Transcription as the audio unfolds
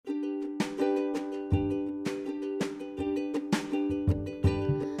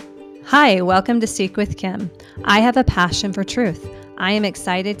Hi, welcome to Seek with Kim. I have a passion for truth. I am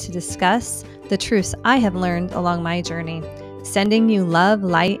excited to discuss the truths I have learned along my journey, sending you love,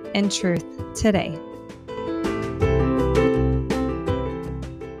 light, and truth today.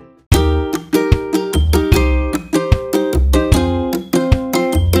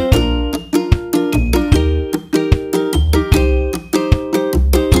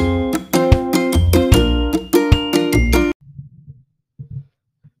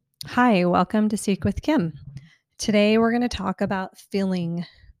 Hi, welcome to Seek with Kim. Today we're going to talk about feeling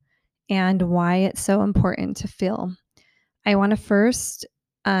and why it's so important to feel. I want to first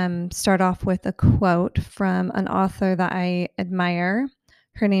start off with a quote from an author that I admire.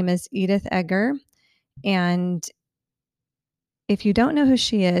 Her name is Edith Eger. And if you don't know who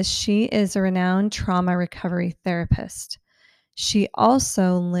she is a renowned trauma recovery therapist. She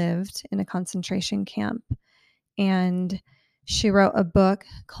also lived in a concentration camp, and she wrote a book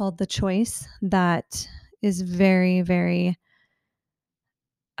called The Choice that is very, very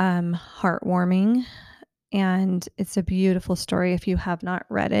heartwarming. And it's a beautiful story if you have not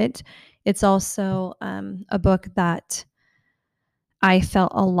read it. It's also a book that I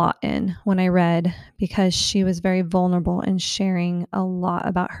felt a lot in when I read, because she was very vulnerable and sharing a lot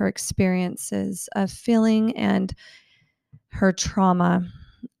about her experiences of feeling and her trauma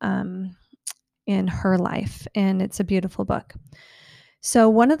in her life. And it's a beautiful book. So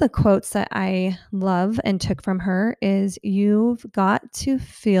one of the quotes that I love and took from her is, "You've got to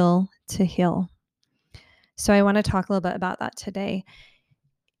feel to heal." So I want to talk a little bit about that today.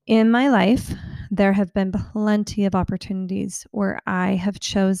 In my life, there have been plenty of opportunities where I have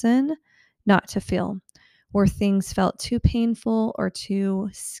chosen not to feel, where things felt too painful or too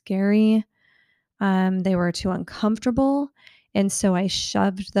scary. They were too uncomfortable. And so I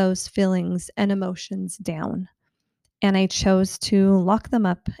shoved those feelings and emotions down. And I chose to lock them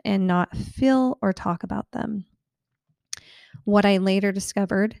up and not feel or talk about them. What I later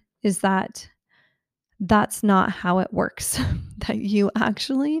discovered is that that's not how it works, that you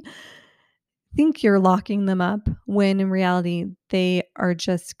actually think you're locking them up when in reality they are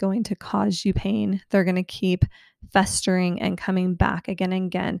just going to cause you pain. They're going to keep festering and coming back again and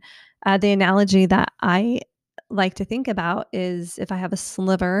again. The analogy that I like to think about is, if I have a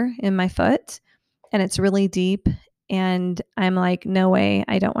sliver in my foot and it's really deep, and I'm like, no way,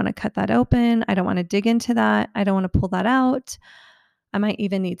 I don't want to cut that open. I don't want to dig into that. I don't want to pull that out. I might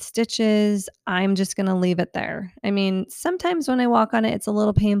even need stitches. I'm just going to leave it there. I mean, sometimes when I walk on it, it's a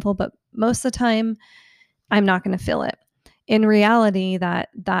little painful, but most of the time, I'm not going to feel it. In reality, that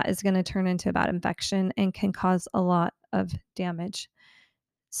is going to turn into a bad infection and can cause a lot of damage.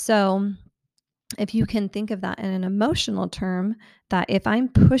 So if you can think of that in an emotional term, that if I'm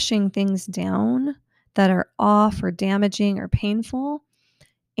pushing things down that are off or damaging or painful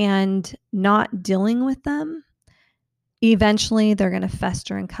and not dealing with them, eventually they're going to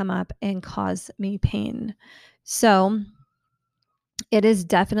fester and come up and cause me pain. So it is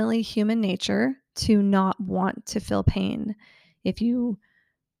definitely human nature to not want to feel pain. If you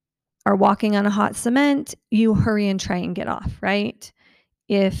are walking on a hot cement, you hurry and try and get off, right?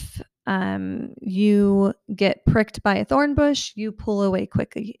 If you get pricked by a thorn bush, you pull away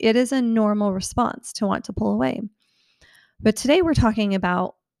quickly. It is a normal response to want to pull away. But today we're talking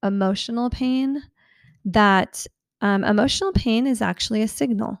about emotional pain. That emotional pain is actually a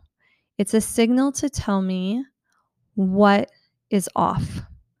signal. It's a signal to tell me what is off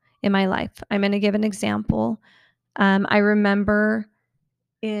in my life. I'm going to give an example. I remember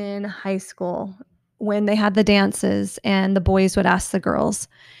in high school when they had the dances and the boys would ask the girls.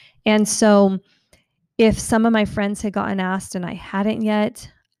 And so if some of my friends had gotten asked and I hadn't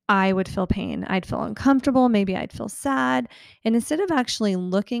yet, I would feel pain. I'd feel uncomfortable. Maybe I'd feel sad. And instead of actually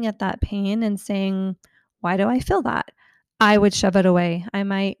looking at that pain and saying, why do I feel that? I would shove it away. I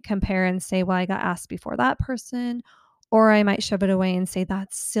might compare and say, well, I got asked before that person. Or I might shove it away and say,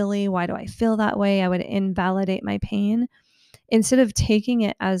 that's silly. Why do I feel that way? I would invalidate my pain instead of taking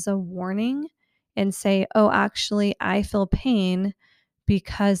it as a warning and say, oh, actually, I feel pain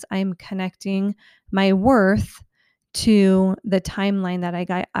because I'm connecting my worth to the timeline that I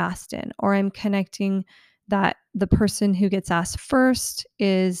got asked in, or I'm connecting that the person who gets asked first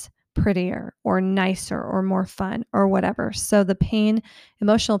is prettier or nicer or more fun or whatever. So the pain,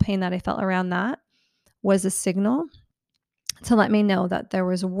 emotional pain that I felt around that was a signal to let me know that there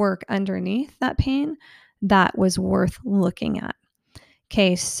was work underneath that pain that was worth looking at.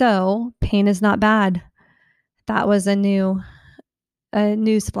 Okay, so pain is not bad. That was a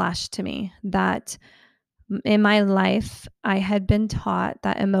newsflash to me, that in my life, I had been taught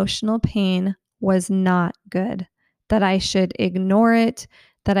that emotional pain was not good, that I should ignore it,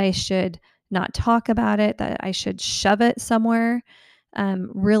 that I should not talk about it, that I should shove it somewhere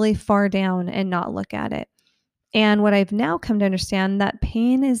really far down and not look at it. And what I've now come to understand that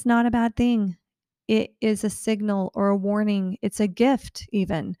pain is not a bad thing. It is a signal or a warning. It's a gift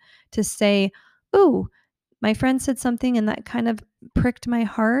even to say, "Ooh, my friend said something and that kind of pricked my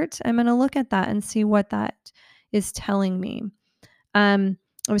heart. I'm going to look at that and see what that is telling me." Um,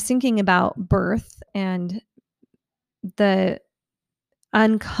 I was thinking about birth and the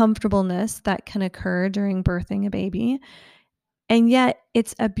uncomfortableness that can occur during birthing a baby. And yet,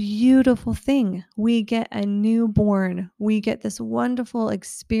 it's a beautiful thing. We get a newborn. We get this wonderful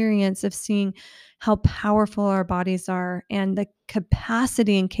experience of seeing how powerful our bodies are and the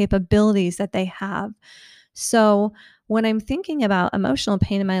capacity and capabilities that they have. So, when I'm thinking about emotional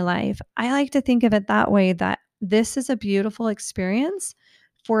pain in my life, I like to think of it that way, that this is a beautiful experience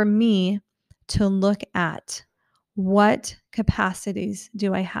for me to look at. What capacities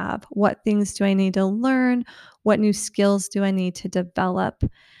do I have? What things do I need to learn? What new skills do I need to develop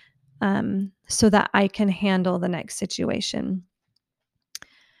so that I can handle the next situation?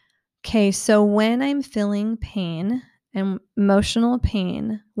 Okay, so when I'm feeling pain and emotional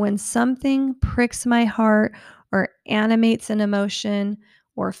pain, when something pricks my heart or animates an emotion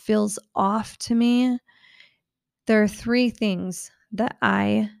or feels off to me, there are three things that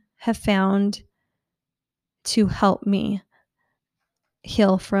I have found to help me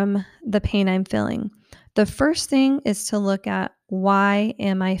heal from the pain I'm feeling. The first thing is to look at, why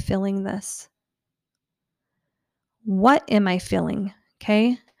am I feeling this? What am I feeling?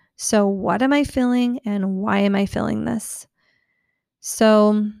 Okay. So, what am I feeling and why am I feeling this?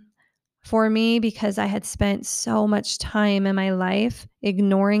 So, for me, because I had spent so much time in my life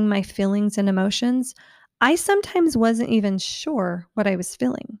ignoring my feelings and emotions, I sometimes wasn't even sure what I was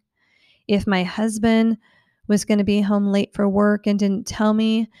feeling. If my husband was going to be home late for work and didn't tell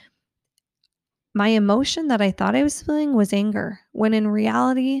me, my emotion that I thought I was feeling was anger, when in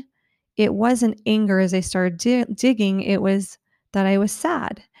reality, it wasn't anger as I started digging. It was that I was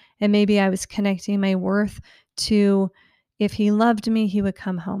sad. And maybe I was connecting my worth to, if he loved me, he would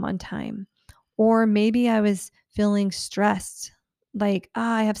come home on time. Or maybe I was feeling stressed, like,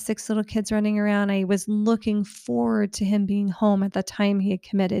 I have 6 little kids running around. I was looking forward to him being home at the time he had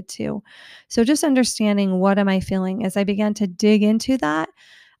committed to. So just understanding, what am I feeling? As I began to dig into that,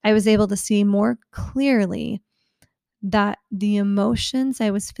 I was able to see more clearly that the emotions I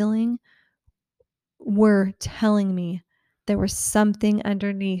was feeling were telling me there was something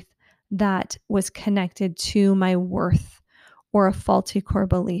underneath that was connected to my worth or a faulty core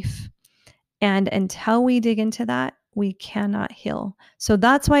belief. And until we dig into that, we cannot heal. So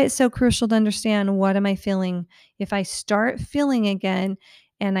that's why it's so crucial to understand, what am I feeling? If I start feeling again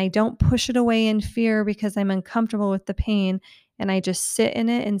and I don't push it away in fear because I'm uncomfortable with the pain, and I just sit in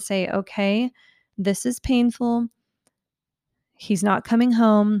it and say, okay, this is painful. He's not coming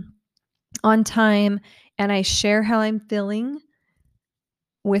home on time. And I share how I'm feeling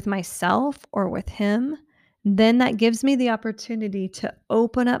with myself or with him, then that gives me the opportunity to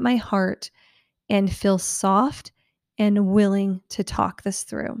open up my heart and feel soft and willing to talk this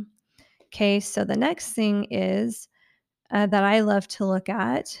through. Okay, so the next thing is that I love to look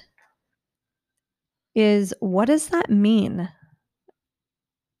at is, what does that mean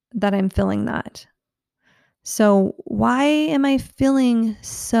that I'm feeling that? So, why am I feeling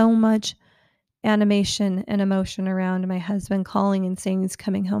so much animation and emotion around my husband calling and saying he's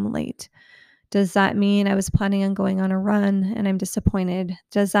coming home late? Does that mean I was planning on going on a run and I'm disappointed?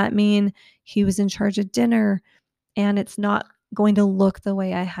 Does that mean he was in charge of dinner and it's not going to look the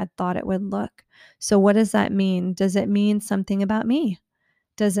way I had thought it would look? So, what does that mean? Does it mean something about me?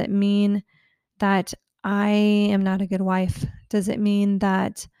 Does it mean that I am not a good wife? Does it mean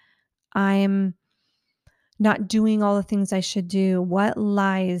that I'm not doing all the things I should do? What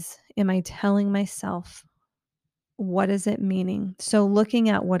lies am I telling myself? What is it meaning? So, looking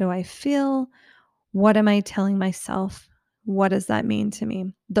at, what do I feel? What am I telling myself? What does that mean to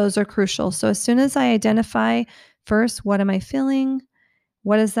me? Those are crucial. So, as soon as I identify first, what am I feeling?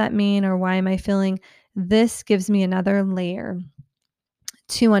 What does that mean, or why am I feeling? This gives me another layer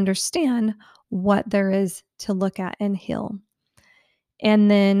to understand what there is to look at and heal.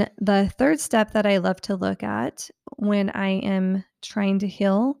 And then the third step that I love to look at when I am trying to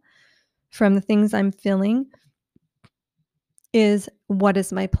heal from the things I'm feeling is, what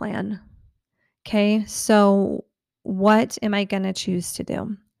is my plan? Okay, so what am I going to choose to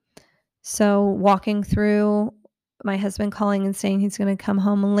do? So, walking through my husband calling and saying he's going to come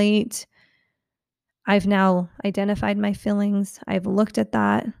home late, I've now identified my feelings. I've looked at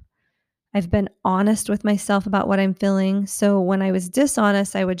that. I've been honest with myself about what I'm feeling. So when I was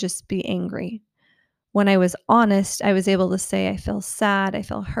dishonest, I would just be angry. When I was honest, I was able to say, I feel sad, I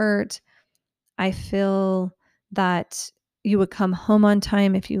feel hurt, I feel that you would come home on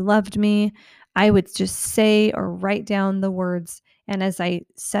time if you loved me. I would just say or write down the words. And as I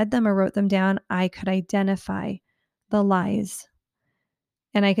said them or wrote them down, I could identify the lies.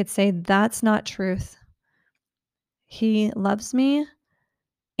 And I could say, that's not truth. He loves me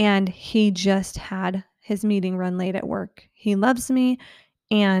and he just had his meeting run late at work. He loves me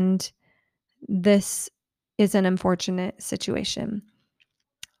and this is an unfortunate situation.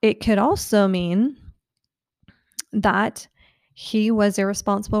 It could also mean that he was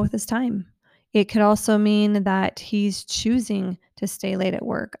irresponsible with his time. It could also mean that he's choosing to stay late at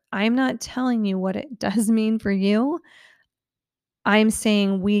work. I'm not telling you what it does mean for you. I'm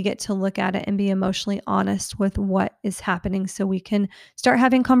saying we get to look at it and be emotionally honest with what is happening so we can start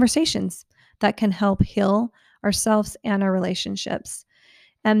having conversations that can help heal ourselves and our relationships.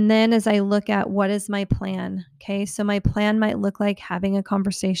 And then as I look at what is my plan, okay, so my plan might look like having a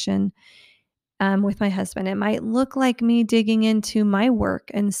conversation with my husband. It might look like me digging into my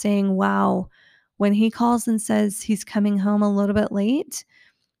work and saying, wow, when he calls and says he's coming home a little bit late,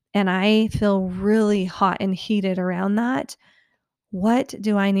 and I feel really hot and heated around that, what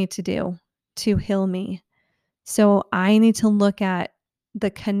do I need to do to heal me? So I need to look at the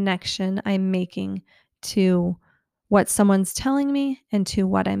connection I'm making to what someone's telling me and to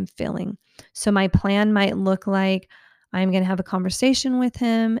what I'm feeling. So my plan might look like I'm going to have a conversation with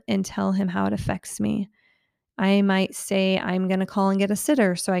him and tell him how it affects me. I might say I'm going to call and get a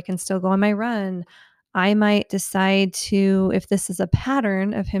sitter so I can still go on my run. I might decide to, if this is a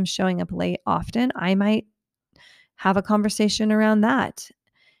pattern of him showing up late often, I might have a conversation around that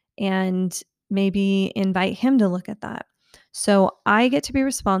and maybe invite him to look at that. So I get to be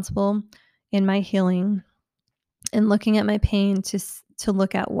responsible in my healing and looking at my pain to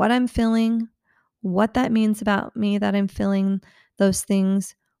look at what I'm feeling, what that means about me that I'm feeling those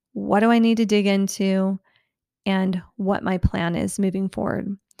things, what do I need to dig into, and what my plan is moving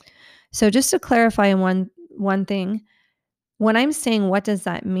forward. So just to clarify one thing, when I'm saying what does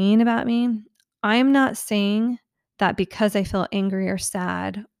that mean about me, I'm not saying that because I feel angry or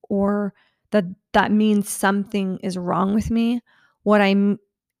sad or that means something is wrong with me. What am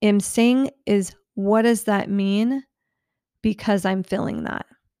saying is what does that mean because I'm feeling that.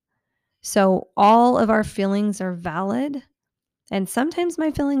 So all of our feelings are valid. And sometimes my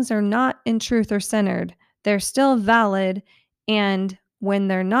feelings are not in truth or centered. They're still valid. And when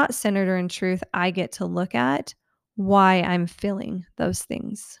they're not centered or in truth, I get to look at why I'm feeling those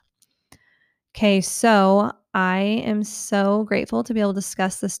things. Okay, so I am so grateful to be able to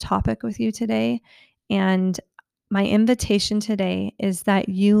discuss this topic with you today. And my invitation today is that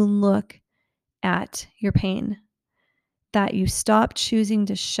you look at your pain, that you stop choosing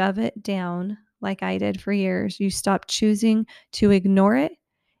to shove it down like I did for years. You stop choosing to ignore it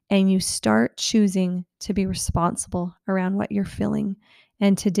and you start choosing to be responsible around what you're feeling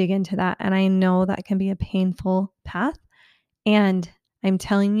and to dig into that. And I know that can be a painful path. And I'm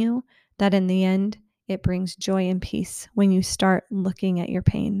telling you that in the end, it brings joy and peace when you start looking at your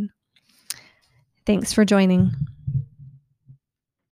pain. Thanks for joining.